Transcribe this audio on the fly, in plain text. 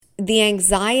the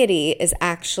anxiety is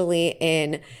actually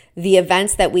in the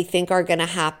events that we think are going to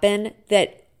happen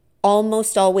that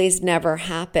almost always never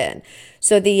happen.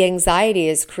 So the anxiety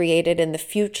is created in the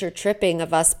future tripping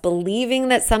of us believing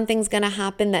that something's going to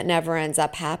happen that never ends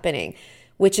up happening,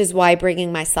 which is why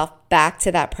bringing myself back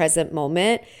to that present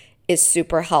moment is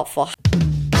super helpful.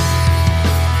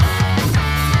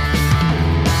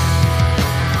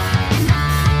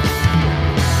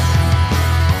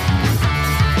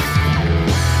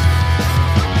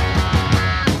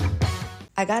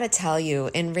 I gotta tell you,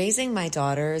 in raising my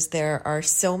daughters, there are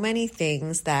so many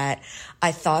things that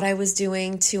I thought I was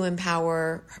doing to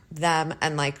empower them,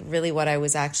 and really what I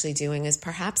was actually doing is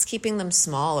perhaps keeping them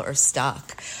small or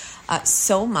stuck.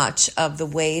 So much of the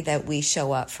way that we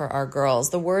show up for our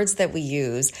girls, the words that we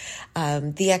use,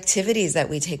 the activities that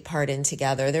we take part in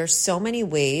together, there's so many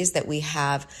ways that we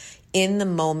have in the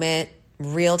moment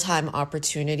real-time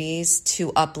opportunities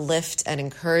to uplift and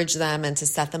encourage them and to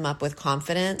set them up with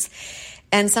confidence.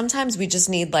 And sometimes we just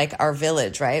need our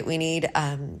village, right? We need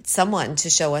someone to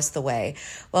show us the way.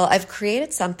 Well, I've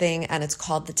created something and it's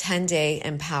called the 10-Day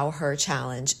Empower Her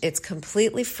Challenge. It's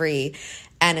completely free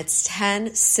and it's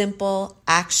 10 simple,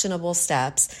 actionable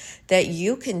steps that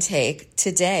you can take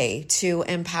today to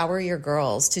empower your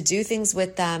girls, to do things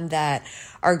with them that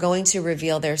are going to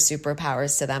reveal their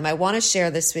superpowers to them. I want to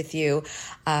share this with you.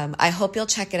 I hope you'll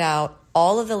check it out.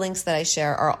 All of the links that I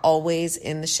share are always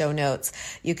in the show notes.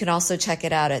 You can also check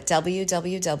it out at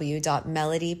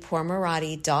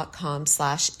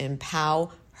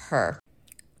www.melodypourmoradi.com/empower.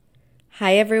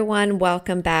 Hi, everyone.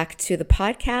 Welcome back to the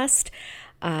podcast.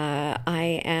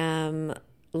 I am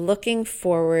looking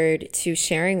forward to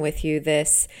sharing with you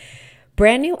this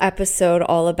brand new episode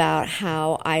all about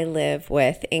how I live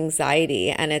with anxiety.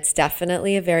 And it's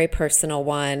definitely a very personal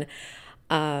one.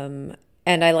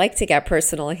 And I like to get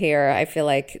personal here. I feel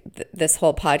like this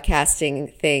whole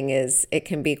podcasting thing it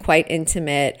can be quite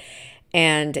intimate,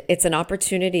 and it's an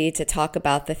opportunity to talk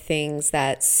about the things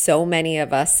that so many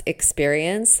of us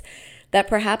experience that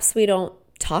perhaps we don't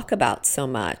talk about so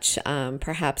much.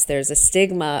 Perhaps there's a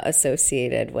stigma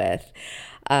associated with.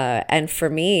 And for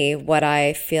me, what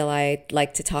I feel I'd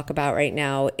like to talk about right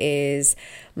now is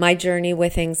my journey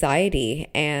with anxiety.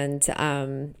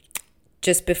 And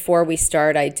just before we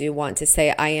start, I do want to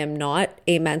say I am not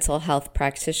a mental health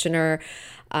practitioner.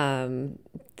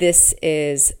 This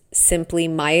is simply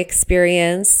my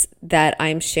experience that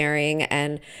I'm sharing.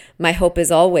 And my hope is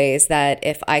always that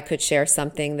if I could share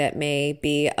something that may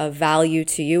be of value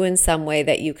to you in some way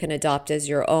that you can adopt as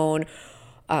your own,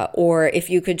 or if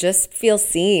you could just feel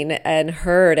seen and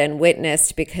heard and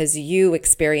witnessed because you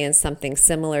experienced something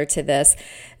similar to this,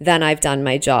 then I've done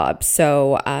my job.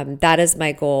 So that is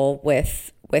my goal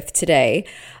with today.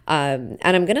 And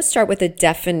I'm going to start with a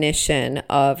definition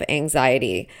of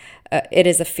anxiety. It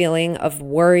is a feeling of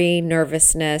worry,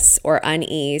 nervousness, or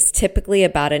unease, typically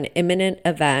about an imminent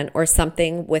event or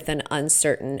something with an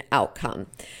uncertain outcome.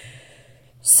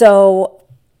 So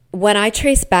when I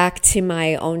trace back to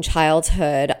my own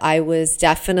childhood, I was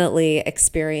definitely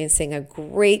experiencing a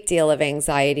great deal of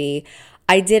anxiety.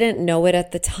 I didn't know it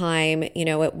at the time.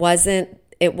 It wasn't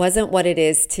what it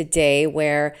is today,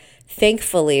 where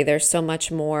thankfully there's so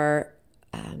much more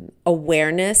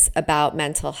awareness about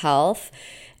mental health.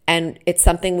 And it's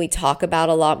something we talk about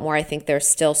a lot more. I think there's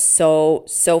still so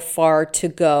far to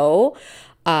go.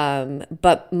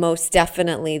 But most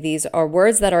definitely, these are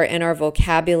words that are in our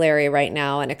vocabulary right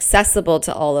now and accessible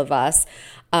to all of us.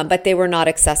 But they were not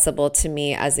accessible to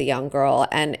me as a young girl.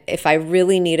 And if I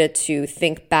really needed to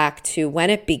think back to when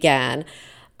it began,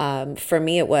 for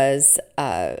me, it was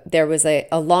there was a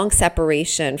long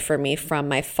separation for me from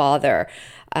my father.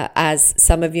 As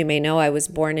some of you may know, I was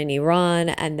born in Iran,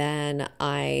 and then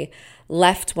I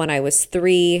left when I was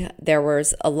 3. There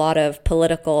was a lot of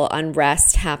political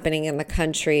unrest happening in the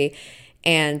country,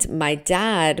 and my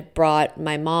dad brought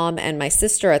my mom and my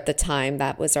sister at the time.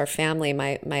 That was our family.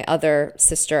 My other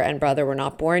sister and brother were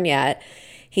not born yet.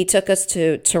 He took us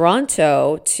to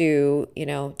Toronto to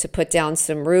put down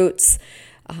some roots.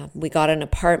 We got an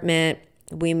apartment.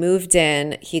 We moved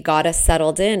in. He got us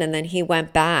settled in, and then he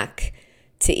went back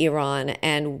to Iran,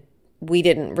 and we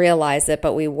didn't realize it,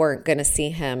 but we weren't going to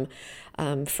see him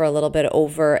for a little bit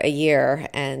over a year,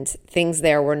 and things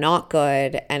there were not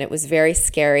good, and it was very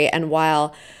scary. And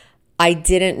while I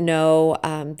didn't know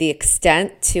the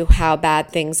extent to how bad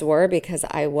things were because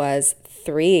I was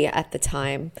 3 at the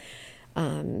time,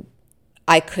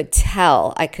 I could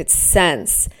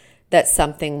sense that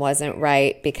something wasn't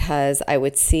right because I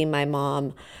would see my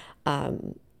mom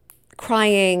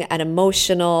crying and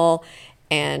emotional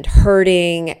and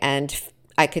hurting, and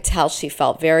I could tell she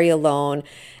felt very alone.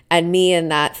 And me in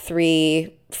that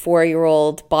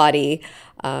 4-year-old body,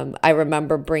 I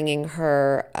remember bringing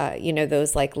her,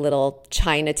 those like little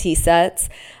China tea sets.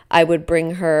 I would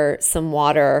bring her some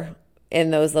water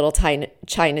in those little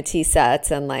China tea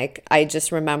sets. And like, I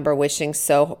just remember wishing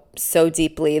so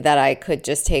deeply that I could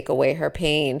just take away her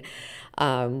pain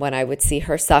when I would see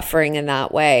her suffering in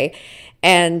that way.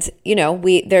 And,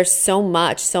 there's so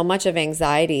much of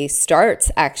anxiety starts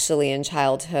actually in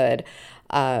childhood.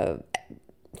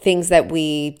 Things that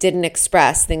we didn't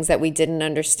express, things that we didn't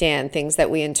understand, things that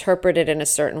we interpreted in a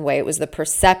certain way. It was the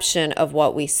perception of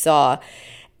what we saw.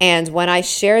 And when I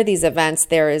share these events,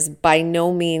 there is by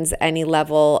no means any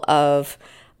level of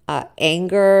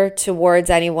anger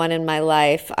towards anyone in my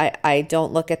life. I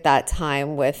don't look at that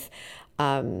time with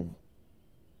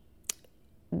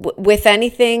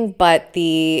anything but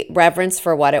the reverence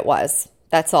for what it was.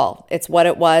 That's all. It's what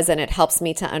it was, and it helps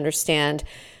me to understand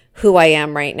who I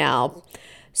am right now.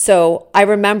 So I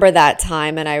remember that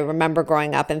time, and I remember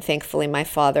growing up, and thankfully my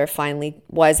father finally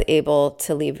was able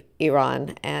to leave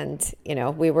Iran, and,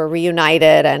 we were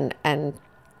reunited, and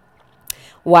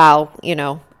wow,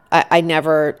 I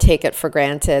never take it for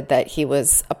granted that he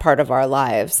was a part of our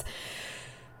lives.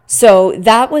 So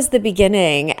that was the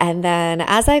beginning. And then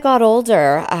as I got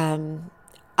older,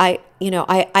 I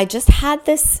just had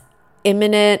this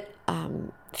imminent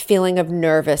feeling of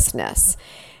nervousness.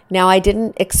 Now, I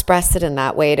didn't express it in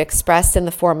that way. It expressed in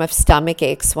the form of stomach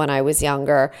aches when I was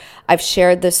younger. I've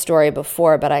shared this story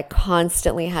before, but I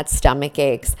constantly had stomach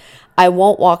aches. I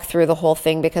won't walk through the whole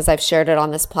thing because I've shared it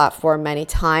on this platform many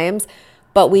times,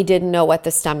 but we didn't know what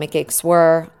the stomach aches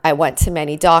were. I went to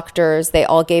many doctors. They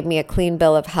all gave me a clean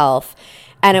bill of health.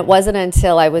 And it wasn't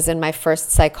until I was in my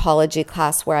first psychology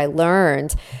class where I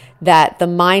learned that the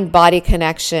mind-body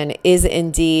connection is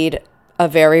indeed a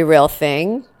very real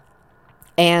thing,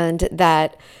 and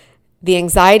that the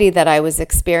anxiety that I was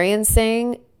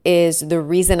experiencing is the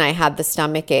reason I had the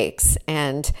stomach aches.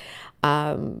 And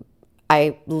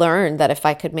I learned that if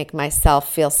I could make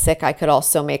myself feel sick, I could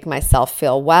also make myself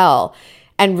feel well.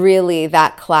 And really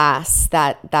that class,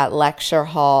 that lecture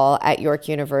hall at York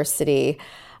University,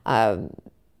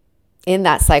 in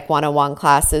that Psych 101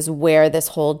 class is where this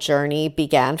whole journey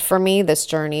began for me, this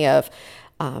journey of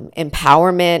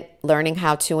empowerment, learning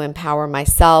how to empower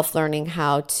myself, learning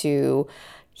how to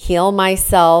heal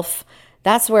myself.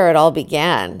 That's where it all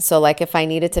began. So like if I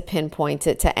needed to pinpoint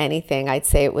it to anything, I'd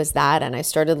say it was that. And I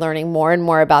started learning more and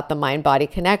more about the mind-body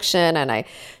connection. And I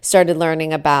started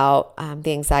learning about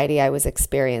the anxiety I was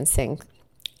experiencing.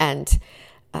 And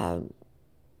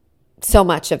so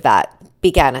much of that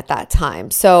began at that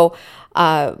time. So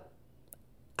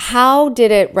how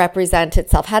did it represent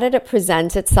itself? How did it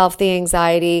present itself, the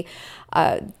anxiety,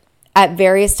 at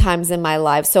various times in my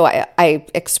life? So I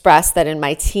expressed that in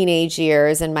my teenage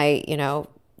years and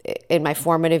in my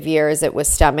formative years, it was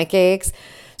stomach aches.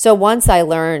 So once I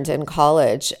learned in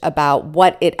college about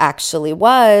what it actually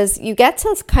was, you get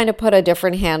to kind of put a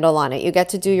different handle on it. You get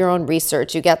to do your own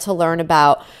research. You get to learn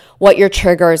about what your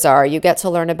triggers are. You get to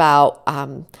learn about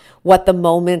what the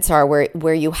moments are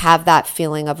where you have that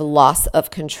feeling of loss of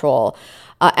control.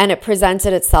 And it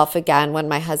presented itself again when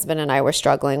my husband and I were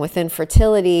struggling with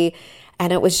infertility.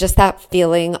 And it was just that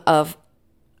feeling of,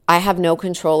 I have no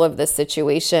control of this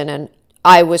situation. And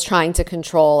I was trying to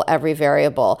control every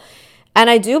variable. And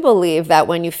I do believe that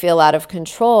when you feel out of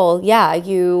control,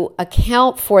 you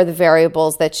account for the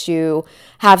variables that you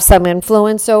have some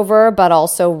influence over, but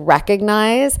also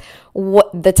recognize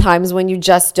the times when you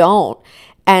just don't.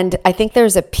 And I think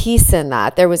there's a piece in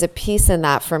that. There was a piece in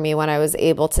that for me when I was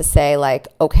able to say like,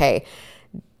 okay,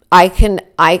 when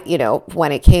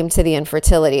it came to the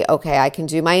infertility, okay, I can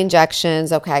do my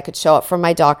injections. Okay, I could show up for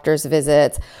my doctor's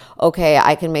visits. Okay,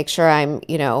 I can make sure I'm,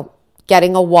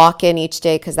 getting a walk in each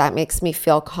day because that makes me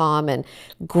feel calm and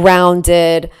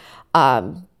grounded.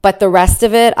 But the rest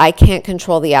of it, I can't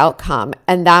control the outcome.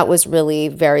 And that was really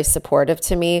very supportive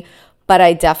to me. But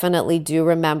I definitely do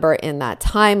remember in that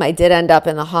time, I did end up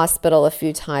in the hospital a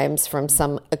few times from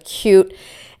some acute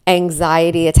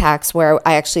anxiety attacks where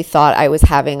I actually thought I was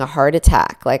having a heart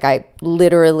attack. Like I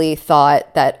literally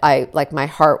thought that my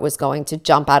heart was going to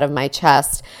jump out of my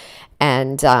chest.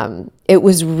 And it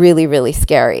was really, really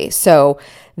scary. So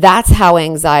that's how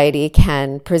anxiety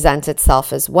can present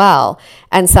itself as well.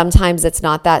 And sometimes it's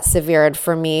not that severe. And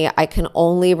for me, I can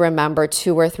only remember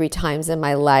 2 or 3 times in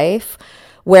my life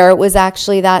where it was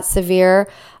actually that severe.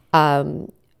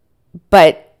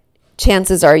 But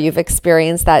chances are you've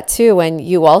experienced that too. And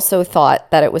you also thought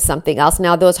that it was something else.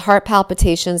 Now, those heart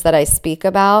palpitations that I speak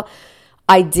about,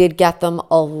 I did get them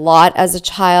a lot as a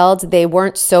child. They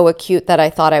weren't so acute that I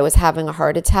thought I was having a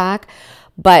heart attack,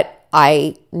 But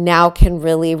I now can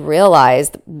really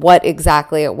realize what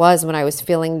exactly it was when I was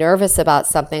feeling nervous about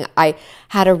something. I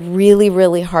had a really,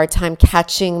 really hard time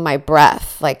catching my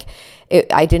breath.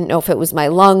 I didn't know if it was my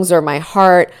lungs or my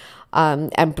heart,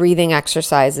 and breathing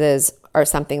exercises are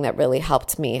something that really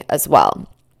helped me as well.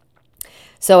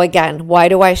 So again, why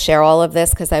do I share all of this?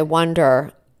 Because I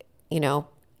wonder,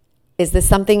 is this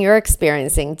something you're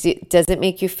experiencing? Does it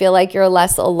make you feel like you're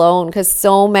less alone? Because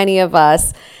so many of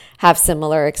us have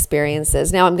similar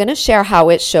experiences. Now, I'm going to share how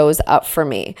it shows up for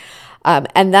me.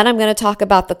 And then I'm going to talk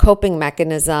about the coping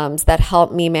mechanisms that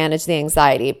help me manage the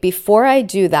anxiety. Before I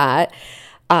do that,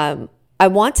 I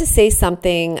want to say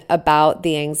something about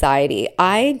the anxiety.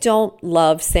 I don't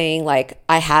love saying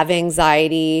I have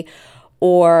anxiety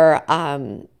or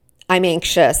I'm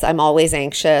anxious. I'm always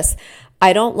anxious.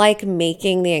 I don't like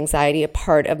making the anxiety a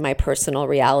part of my personal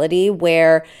reality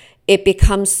where it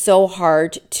becomes so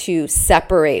hard to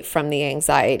separate from the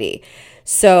anxiety.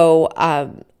 So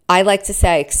I like to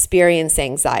say I experience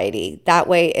anxiety. That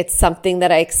way it's something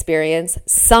that I experience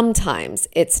sometimes.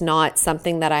 It's not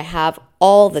something that I have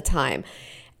all the time.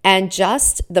 And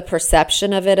just the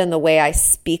perception of it and the way I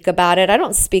speak about it, I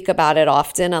don't speak about it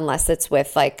often unless it's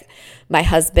with my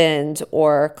husband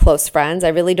or close friends. I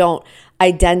really don't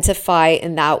identify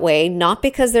in that way, not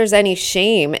because there's any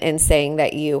shame in saying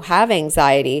that you have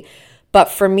anxiety, but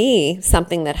for me,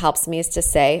 something that helps me is to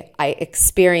say I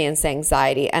experience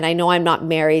anxiety, and I know I'm not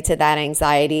married to that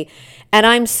anxiety, and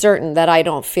I'm certain that I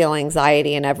don't feel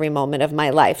anxiety in every moment of my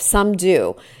life. Some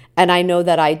do. And I know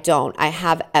that I don't. I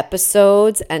have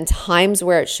episodes and times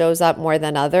where it shows up more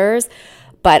than others,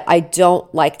 but I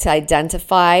don't like to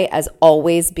identify as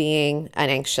always being an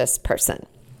anxious person.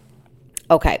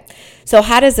 Okay, so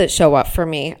how does it show up for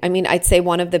me? I mean, I'd say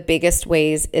one of the biggest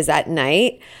ways is at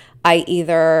night.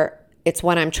 It's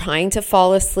when I'm trying to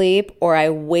fall asleep or I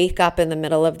wake up in the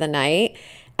middle of the night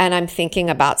and I'm thinking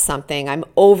about something. I'm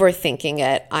overthinking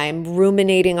it. I'm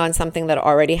ruminating on something that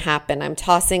already happened. I'm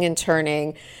tossing and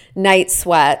turning, night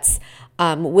sweats,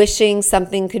 wishing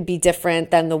something could be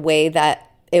different than the way that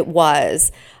it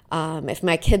was. If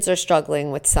my kids are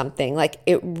struggling with something,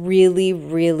 it really,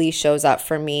 really shows up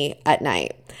for me at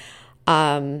night.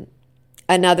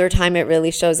 Another time it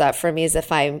really shows up for me is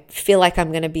if I feel like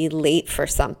I'm going to be late for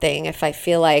something, if I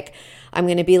feel like I'm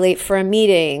going to be late for a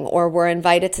meeting or we're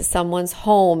invited to someone's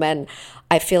home and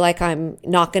I feel like I'm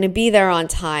not going to be there on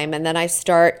time. And then I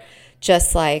start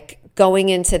just going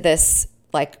into this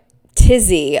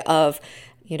tizzy of,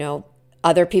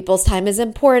 other people's time is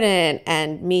important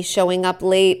and me showing up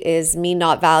late is me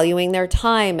not valuing their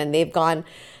time, and they've gone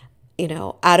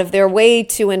out of their way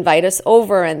to invite us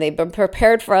over and they've been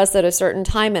prepared for us at a certain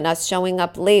time, and us showing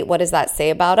up late, what does that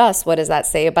say about us? What does that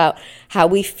say about how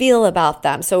we feel about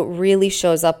them? So it really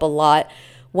shows up a lot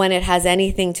when it has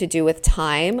anything to do with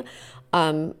time.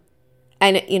 And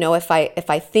if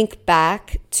I think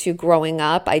back to growing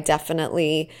up, I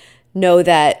definitely know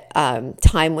that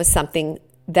time was something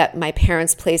that my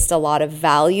parents placed a lot of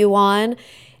value on,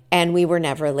 and we were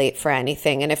never late for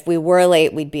anything. And if we were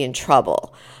late, we'd be in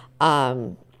trouble.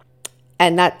 And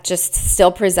that just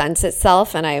still presents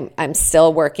itself, and I'm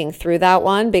still working through that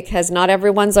one because not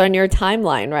everyone's on your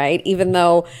timeline, right? Even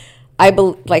though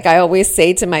I always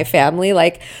say to my family,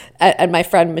 and my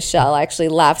friend Michelle actually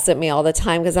laughs at me all the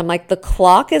time because I'm the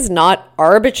clock is not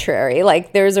arbitrary.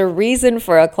 There's a reason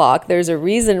for a clock. There's a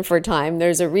reason for time.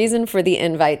 There's a reason for the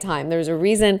invite time. There's a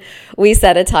reason we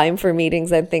set a time for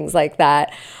meetings and things like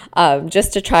that,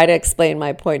 just to try to explain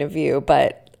my point of view.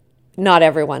 But not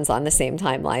everyone's on the same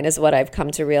timeline is what I've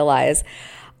come to realize.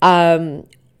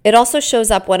 It also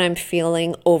shows up when I'm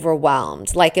feeling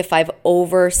overwhelmed, if I've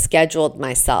overscheduled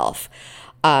myself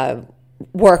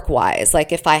work-wise,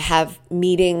 if I have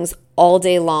meetings all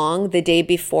day long, the day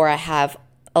before I have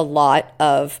a lot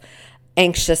of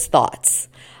anxious thoughts.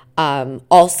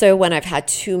 Also, when I've had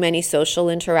too many social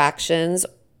interactions,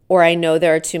 or I know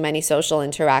there are too many social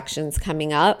interactions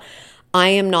coming up, I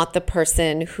am not the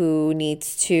person who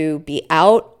needs to be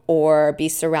out or be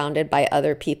surrounded by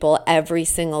other people every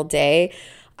single day.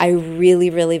 I really,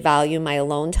 really value my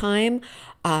alone time.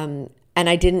 And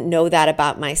I didn't know that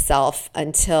about myself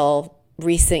until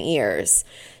recent years.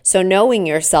 So knowing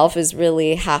yourself is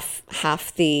really half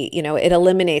the, it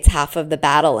eliminates half of the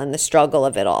battle and the struggle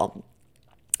of it all.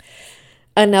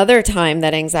 Another time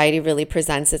that anxiety really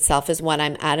presents itself is when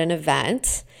I'm at an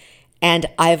event and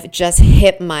I've just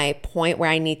hit my point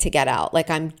where I need to get out.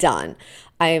 I'm done.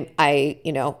 I've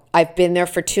been there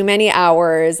for too many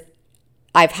hours.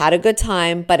 I've had a good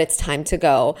time, but it's time to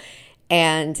go.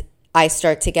 And I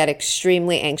start to get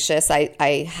extremely anxious.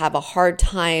 I have a hard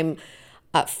time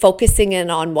focusing in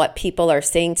on what people are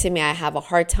saying to me. I have a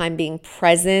hard time being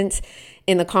present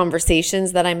in the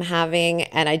conversations that I'm having.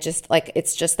 And I just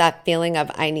it's just that feeling of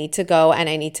I need to go and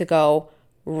I need to go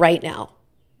right now.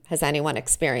 Has anyone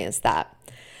experienced that?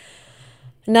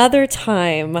 Another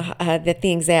time that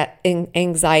the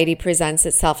anxiety presents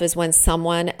itself is when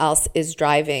someone else is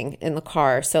driving in the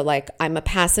car. So I'm a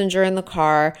passenger in the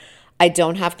car. I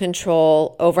don't have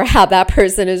control over how that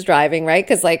person is driving, right?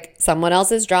 Because someone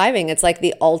else is driving. It's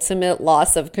the ultimate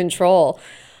loss of control.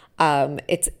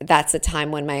 That's a time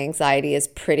when my anxiety is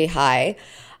pretty high.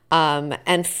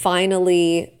 And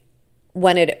finally,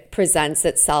 when it presents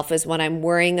itself is when I'm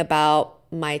worrying about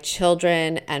my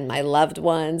children and my loved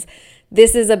ones.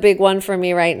 This is a big one for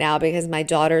me right now because my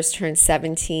daughters turned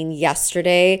 17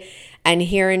 yesterday. And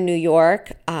here in New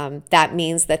York, that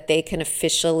means that they can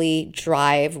officially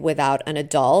drive without an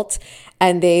adult.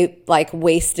 And they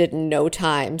wasted no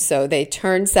time. So they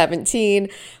turned 17.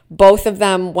 Both of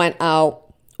them went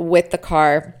out with the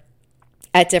car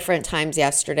at different times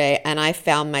yesterday. And I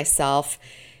found myself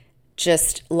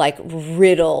just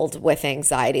riddled with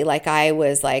anxiety. I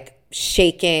was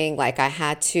shaking.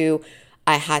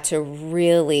 I had to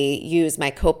really use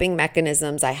my coping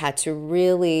mechanisms. I had to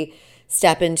really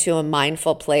step into a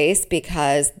mindful place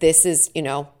because this is,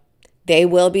 they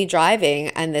will be driving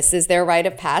and this is their rite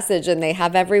of passage and they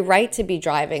have every right to be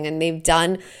driving and they've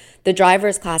done the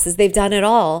driver's classes, they've done it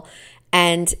all.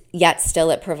 And yet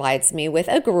still it provides me with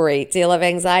a great deal of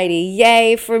anxiety.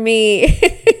 Yay for me.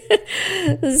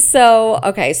 So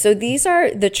these are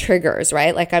the triggers,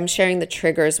 right? I'm sharing the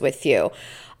triggers with you.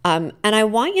 And I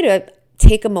want you to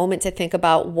take a moment to think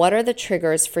about what are the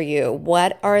triggers for you?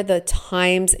 What are the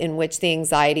times in which the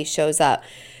anxiety shows up?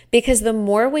 Because the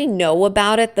more we know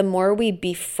about it, the more we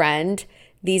befriend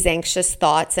these anxious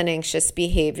thoughts and anxious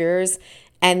behaviors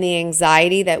and the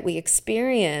anxiety that we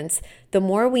experience, the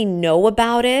more we know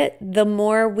about it, the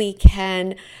more we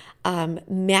can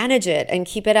manage it and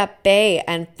keep it at bay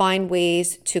and find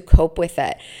ways to cope with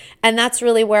it. And that's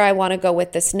really where I want to go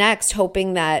with this next,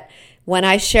 hoping that when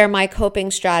I share my coping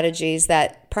strategies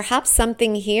that perhaps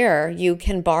something here you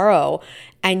can borrow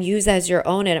and use as your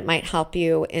own and it might help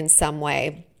you in some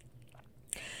way.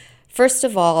 First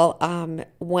of all,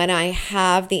 when I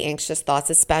have the anxious thoughts,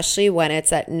 especially when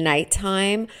it's at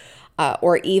nighttime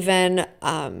or even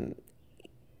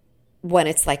when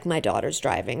it's my daughter's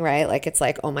driving, right? It's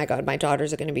oh my God, my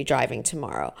daughters are going to be driving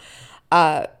tomorrow.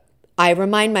 I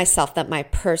remind myself that my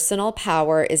personal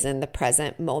power is in the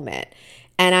present moment.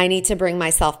 And I need to bring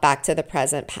myself back to the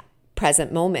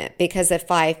present moment because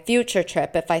if I future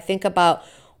trip, if I think about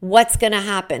what's going to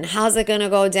happen, how's it going to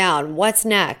go down, what's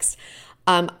next,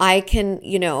 I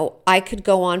could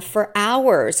go on for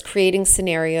hours creating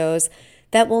scenarios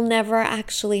that will never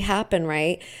actually happen,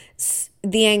 right?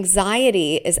 The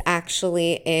anxiety is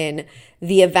actually in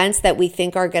the events that we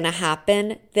think are going to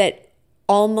happen that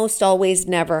almost always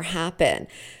never happen.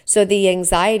 So the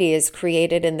anxiety is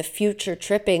created in the future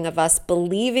tripping of us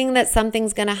believing that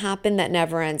something's going to happen that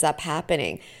never ends up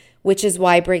happening, which is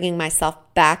why bringing myself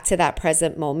back to that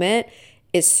present moment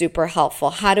is super helpful.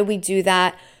 How do we do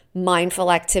that?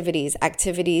 Mindful activities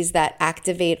that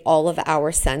activate all of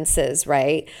our senses,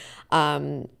 right?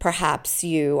 Perhaps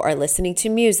you are listening to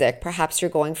music. Perhaps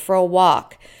you're going for a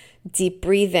walk, deep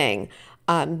breathing,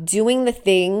 doing the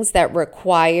things that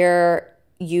require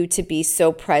you to be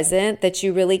so present that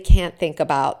you really can't think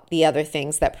about the other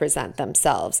things that present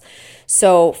themselves.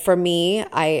 So for me,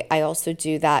 I also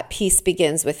do that. Peace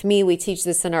begins with me. We teach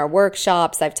this in our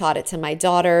workshops. I've taught it to my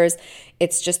daughters.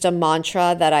 It's just a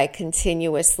mantra that I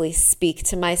continuously speak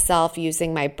to myself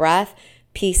using my breath.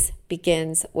 Peace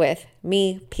begins with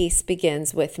me. Peace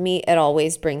begins with me. It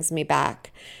always brings me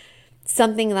back.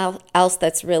 Something else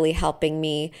that's really helping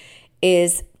me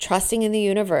is trusting in the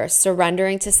universe,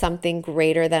 surrendering to something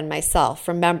greater than myself.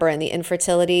 Remember, in the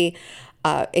infertility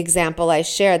example I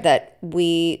shared, that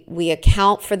we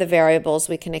account for the variables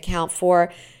we can account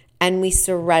for, and we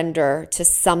surrender to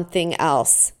something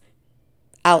else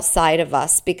outside of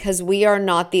us because we are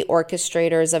not the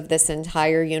orchestrators of this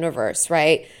entire universe,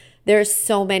 right? There's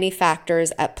so many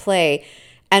factors at play.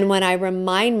 And when I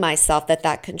remind myself that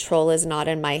that control is not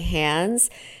in my hands,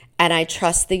 and I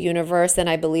trust the universe, and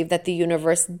I believe that the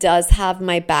universe does have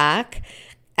my back,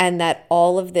 and that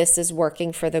all of this is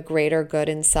working for the greater good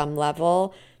in some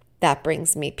level, that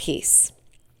brings me peace.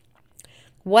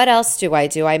 What else do?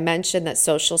 I mentioned that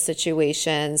social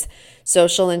situations,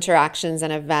 social interactions,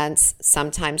 and events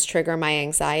sometimes trigger my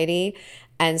anxiety.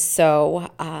 And so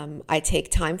I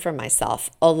take time for myself,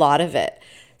 a lot of it.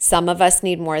 Some of us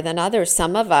need more than others.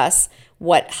 Some of us,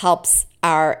 what helps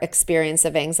our experience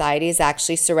of anxiety is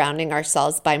actually surrounding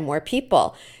ourselves by more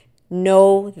people.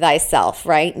 Know thyself,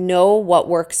 right? Know what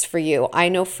works for you. I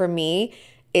know for me,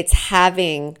 it's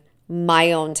having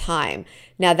my own time.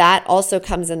 Now that also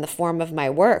comes in the form of my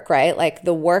work, right? Like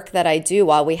the work that I do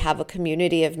while we have a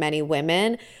community of many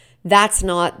women, that's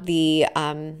not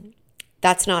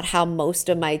how most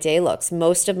of my day looks.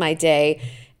 Most of my day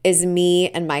is me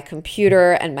and my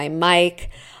computer and my mic.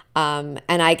 And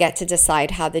I get to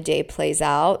decide how the day plays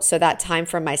out. So that time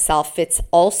for myself fits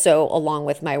also along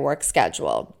with my work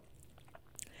schedule.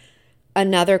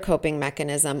 Another coping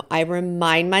mechanism, I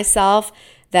remind myself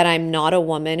that I'm not a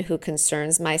woman who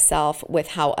concerns myself with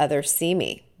how others see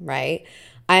me, right?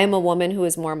 I am a woman who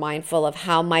is more mindful of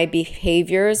how my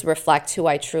behaviors reflect who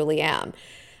I truly am.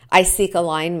 I seek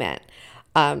alignment.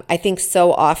 I think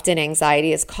so often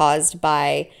anxiety is caused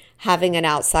by having an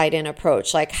outside-in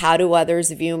approach, like how do others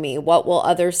view me? What will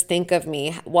others think of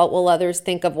me? What will others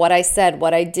think of what I said,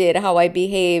 what I did, how I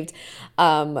behaved?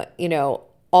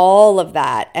 All of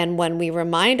that. And when we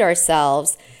remind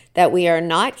ourselves that we are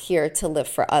not here to live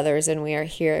for others and we are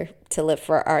here to live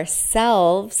for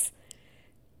ourselves,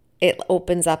 it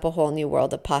opens up a whole new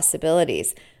world of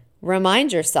possibilities.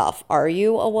 Remind yourself, are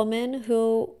you a woman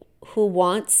who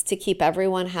wants to keep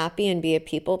everyone happy and be a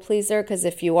people pleaser? Because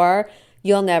if you are,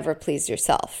 you'll never please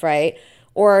yourself, right?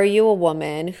 Or are you a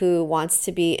woman who wants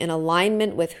to be in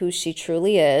alignment with who she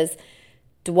truly is,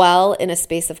 dwell in a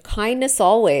space of kindness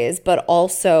always, but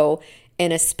also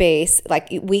in a space like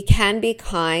we can be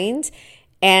kind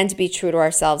and be true to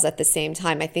ourselves at the same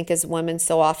time. I think as women,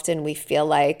 so often we feel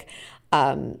like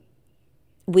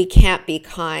we can't be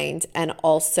kind and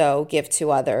also give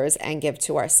to others and give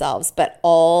to ourselves. But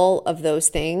all of those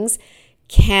things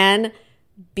can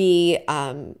be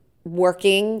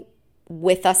working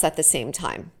with us at the same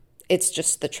time. It's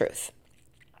just the truth.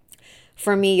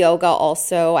 For me, yoga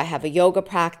also, I have a yoga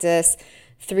practice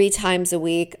 3 times a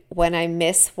week. When I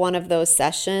miss one of those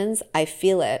sessions, I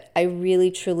feel it. I really,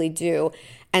 truly do.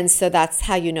 And so that's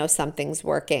how you know something's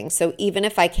working. So even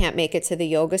if I can't make it to the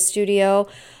yoga studio,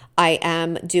 I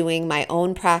am doing my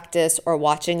own practice or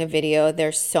watching a video.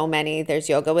 There's so many. There's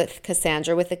yoga with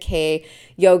Cassandra with a K,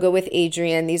 yoga with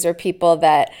Adrienne. These are people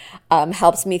that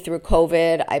helps me through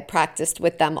COVID. I practiced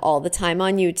with them all the time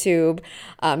on YouTube.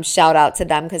 Shout out to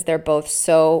them because they're both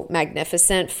so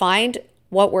magnificent. Find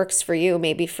what works for you.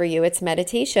 Maybe for you it's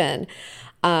meditation.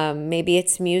 Maybe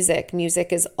it's music.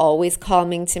 Music is always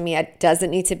calming to me. It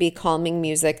doesn't need to be calming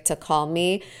music to calm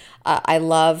me. I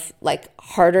love like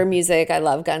harder music. I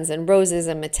love Guns N' Roses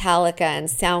and Metallica and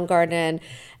Soundgarden.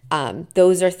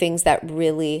 Those are things that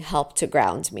really help to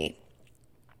ground me.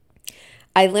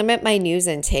 I limit my news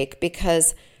intake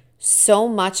because so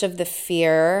much of the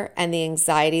fear and the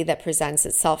anxiety that presents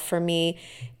itself for me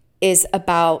is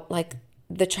about like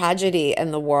the tragedy in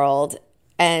the world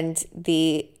and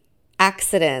the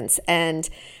accidents, and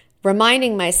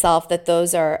reminding myself that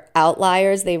those are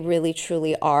outliers. They really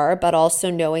truly are, but also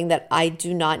knowing that I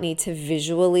do not need to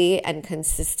visually and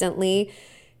consistently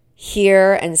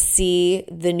hear and see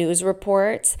the news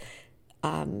reports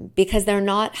because they're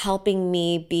not helping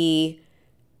me be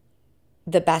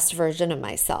the best version of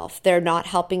myself. They're not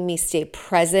helping me stay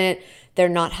present. They're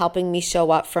not helping me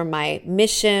show up for my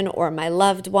mission or my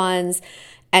loved ones.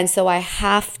 And so I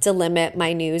have to limit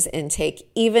my news intake,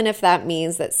 even if that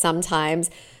means that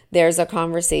sometimes there's a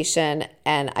conversation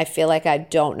and I feel like I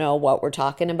don't know what we're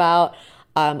talking about.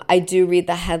 I do read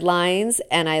the headlines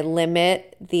and I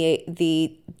limit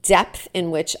the depth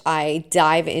in which I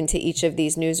dive into each of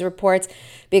these news reports,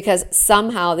 because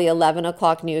somehow the 11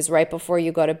 o'clock news right before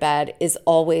you go to bed is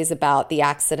always about the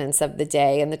accidents of the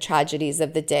day and the tragedies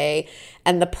of the day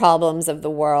and the problems of the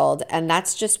world. And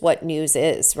that's just what news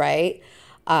is, right?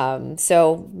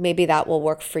 So maybe that will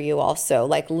work for you also,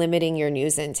 like limiting your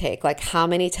news intake. Like how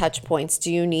many touch points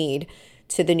do you need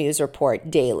to the news report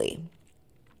daily?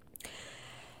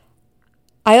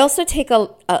 I also take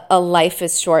a life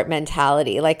is short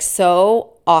mentality. Like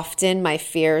so often my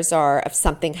fears are of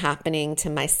something happening to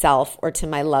myself or to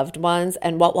my loved ones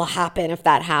and what will happen if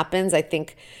that happens. I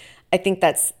think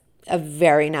that's a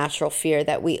very natural fear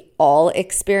that we all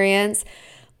experience.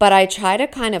 But I try to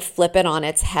kind of flip it on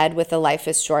its head with a life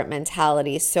is short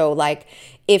mentality. So like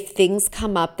if things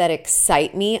come up that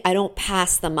excite me, I don't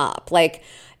pass them up. Like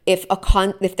if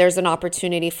there's an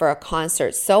opportunity for a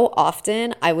concert, so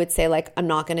often I would say like, I'm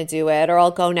not going to do it, or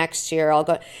I'll go next year. I'll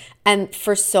go. And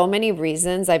for so many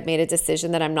reasons, I've made a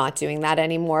decision that I'm not doing that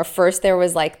anymore. First, there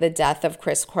was like the death of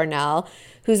Chris Cornell,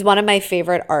 who's one of my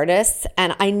favorite artists.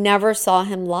 And I never saw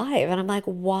him live. And I'm like,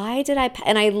 why did I?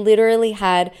 And I literally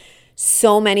had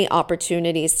so many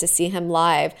opportunities to see him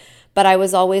live. But I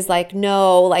was always like,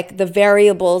 no, like the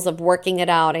variables of working it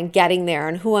out and getting there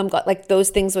and who I'm going, like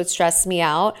those things would stress me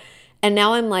out. And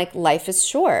now I'm like, life is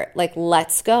short. Like,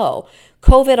 let's go.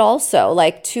 COVID also,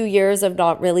 like 2 years of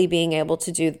not really being able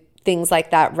to do things like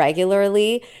that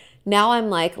regularly. Now I'm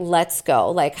like, let's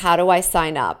go. Like, how do I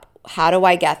sign up? How do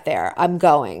I get there? I'm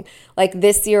going. Like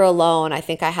this year alone, I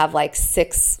think I have like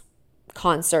 6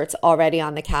 concerts already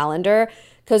on the calendar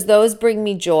because those bring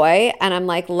me joy. And I'm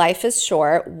like, life is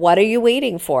short. What are you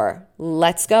waiting for?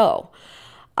 Let's go.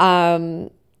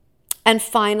 And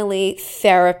finally,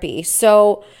 therapy.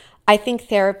 So I think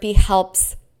therapy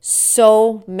helps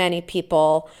so many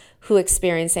people who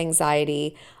experience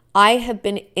anxiety. I have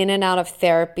been in and out of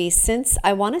therapy since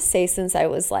I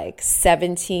was like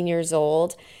 17 years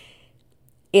old.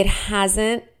 It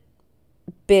hasn't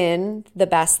been the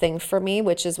best thing for me,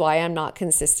 which is why I'm not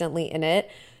consistently in it.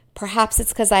 Perhaps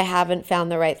it's because I haven't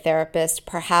found the right therapist.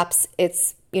 Perhaps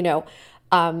it's,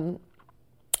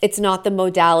 it's not the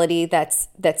modality that's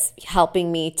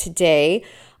helping me today.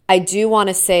 I do want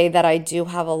to say that I do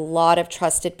have a lot of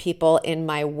trusted people in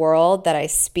my world that I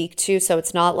speak to. So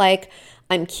it's not like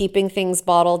I'm keeping things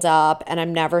bottled up and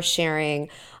I'm never sharing.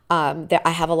 I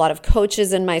have a lot of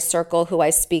coaches in my circle who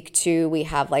I speak to. We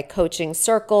have like coaching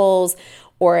circles,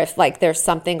 or if like there's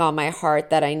something on my heart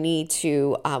that I need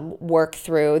to work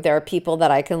through, there are people that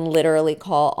I can literally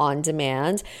call on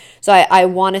demand. So I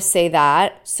want to say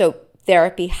that. So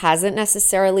therapy hasn't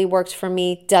necessarily worked for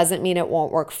me. Doesn't mean it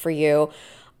won't work for you.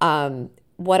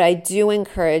 What I do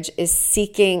encourage is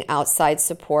seeking outside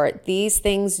support. These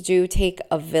things do take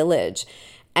a village,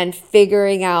 and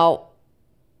figuring out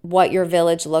what your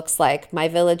village looks like. My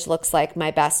village looks like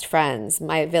my best friends.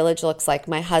 My village looks like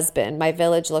my husband. My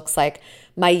village looks like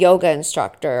my yoga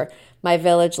instructor. My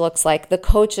village looks like the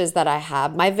coaches that I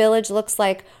have. My village looks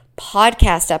like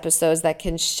podcast episodes that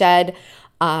can shed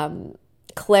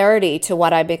clarity to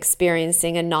what I'm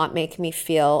experiencing and not make me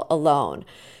feel alone.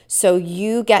 So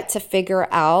you get to figure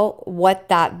out what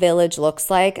that village looks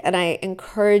like. And I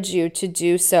encourage you to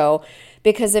do so,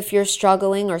 because if you're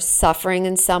struggling or suffering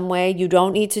in some way, you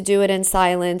don't need to do it in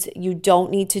silence. You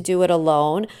don't need to do it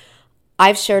alone.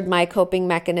 I've shared my coping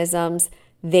mechanisms.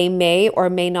 They may or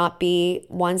may not be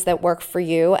ones that work for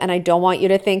you. And I don't want you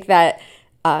to think that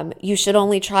you should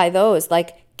only try those.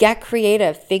 Like, get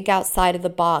creative, think outside of the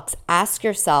box. Ask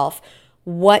yourself,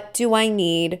 what do I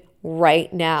need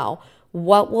right now?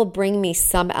 What will bring me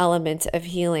some element of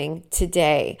healing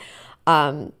today?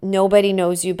 Nobody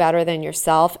knows you better than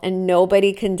yourself, and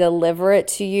nobody can deliver it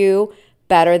to you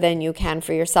better than you can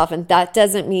for yourself. And that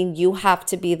doesn't mean you have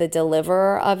to be the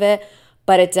deliverer of it,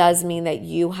 but it does mean that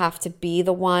you have to be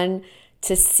the one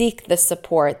to seek the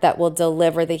support that will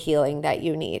deliver the healing that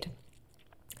you need.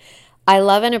 I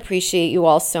love and appreciate you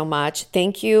all so much.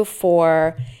 Thank you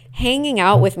for hanging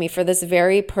out with me for this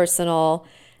very personal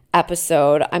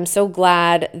episode. I'm so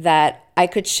glad that I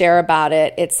could share about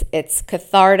it. It's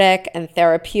cathartic and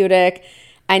therapeutic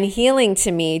and healing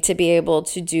to me to be able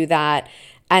to do that.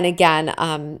 And again,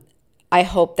 I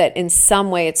hope that in some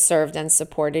way it served and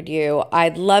supported you.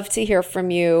 I'd love to hear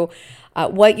from you,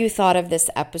 what you thought of this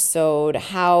episode,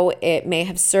 how it may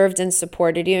have served and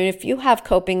supported you. And if you have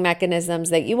coping mechanisms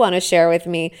that you want to share with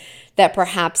me that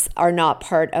perhaps are not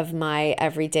part of my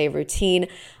everyday routine,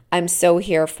 I'm so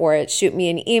here for it. Shoot me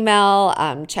an email.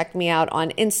 Check me out on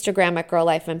Instagram at Girl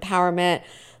Life Empowerment.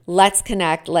 Let's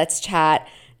connect. Let's chat.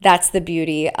 That's the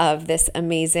beauty of this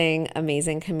amazing,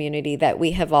 amazing community that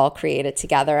we have all created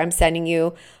together. I'm sending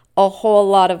you a whole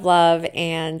lot of love,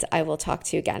 and I will talk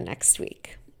to you again next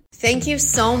week. Thank you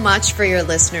so much for your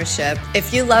listenership.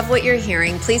 If you love what you're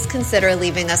hearing, please consider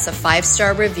leaving us a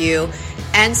 5-star review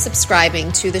and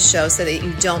subscribing to the show so that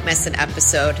you don't miss an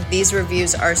episode. These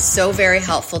reviews are so very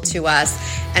helpful to us,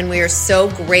 and we are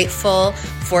so grateful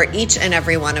for each and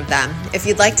every one of them. If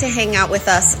you'd like to hang out with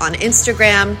us on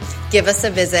Instagram, give us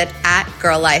a visit at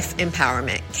Girl Life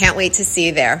Empowerment. Can't wait to see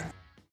you there.